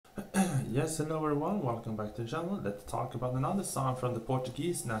Yes, hello everyone, welcome back to the channel. Let's talk about another song from the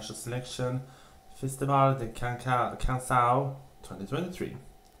Portuguese national selection Festival de Canção 2023.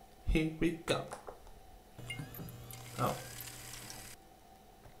 Here we go. Oh.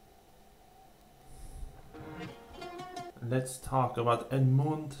 Let's talk about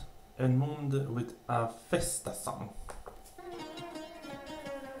Edmundo with a Festa song.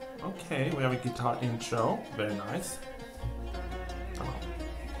 Okay, we have a guitar intro, very nice. Oh.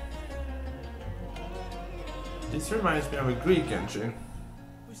 This reminds me of a Greek entry.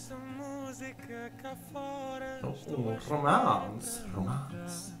 Oh, romance.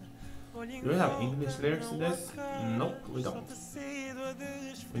 Do we have English lyrics in this? Nope, we don't.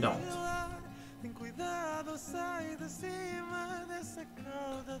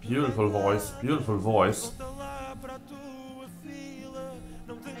 Beautiful voice.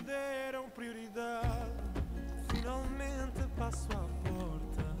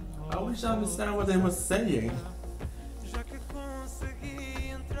 I wish I understand what they were saying.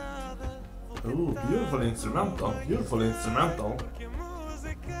 Ooh, beautiful instrumental.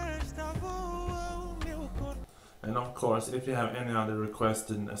 And of course, if you have any other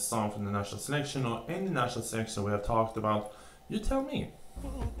requested a song from the national selection or any national selection we have talked about, you tell me.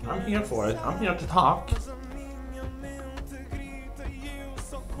 I'm here for it. I'm here to talk.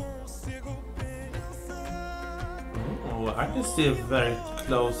 Oh, I can see a very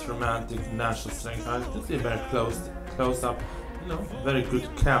close romantic national selection. I can see a very close up. You know, very good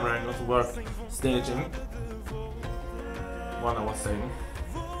camera angles work staging. What I was saying.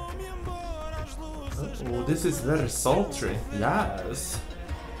 Oh, this is very sultry. Yes.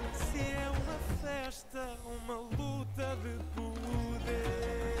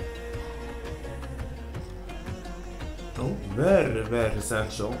 Oh, very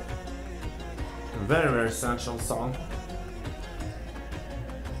essential. Very essential song.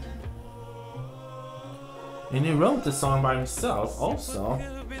 And he wrote the song by himself also,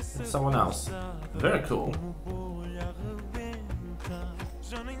 with someone else. Very cool.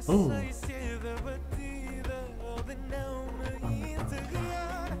 Ooh.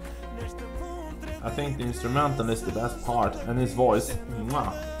 I think the instrumental is the best part, and his voice.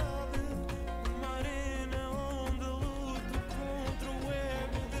 Mwah.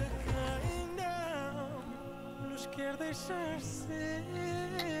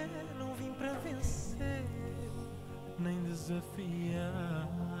 Nem desafiar,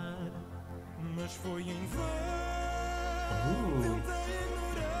 mas foi em vão. Tentei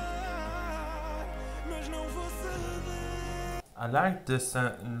ignorar, mas não vou ceder. I like this,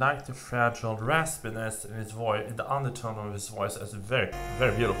 like the fragile raspiness in his voice, in the undertone of his voice, as very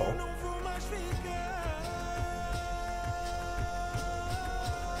beautiful.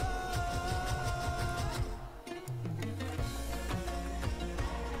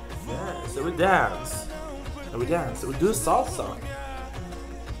 Yeah, so we dance. We do salsa.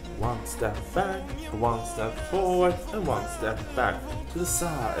 One step back, one step forward, and one step back. To the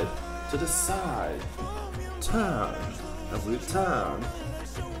side, turn, and return.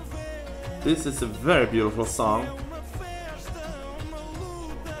 This is a very beautiful song.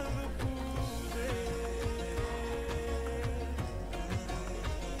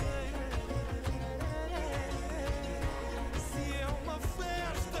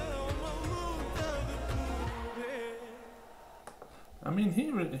 I mean,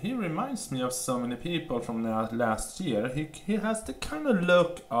 he reminds me of so many people from last year. He has the kind of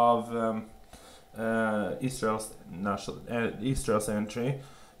look of Israel's entry.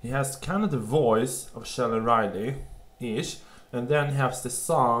 He has kind of the voice of Shelley Riley-ish, and then he has the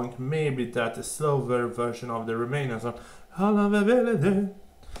song, maybe that the slower version of the Romanian song.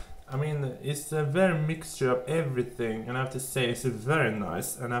 I mean, it's a very mixture of everything, and I have to say it's very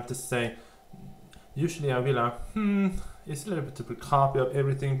nice. And I have to say, usually I will it's a little bit of a copy of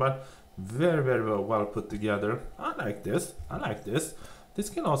everything, but very well put together. I like this. This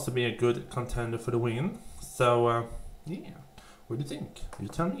can also be a good contender for the win. So yeah, what do you think? You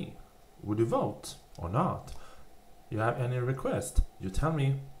tell me. Would you vote or not? You have any request? You tell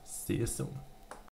me. See you soon.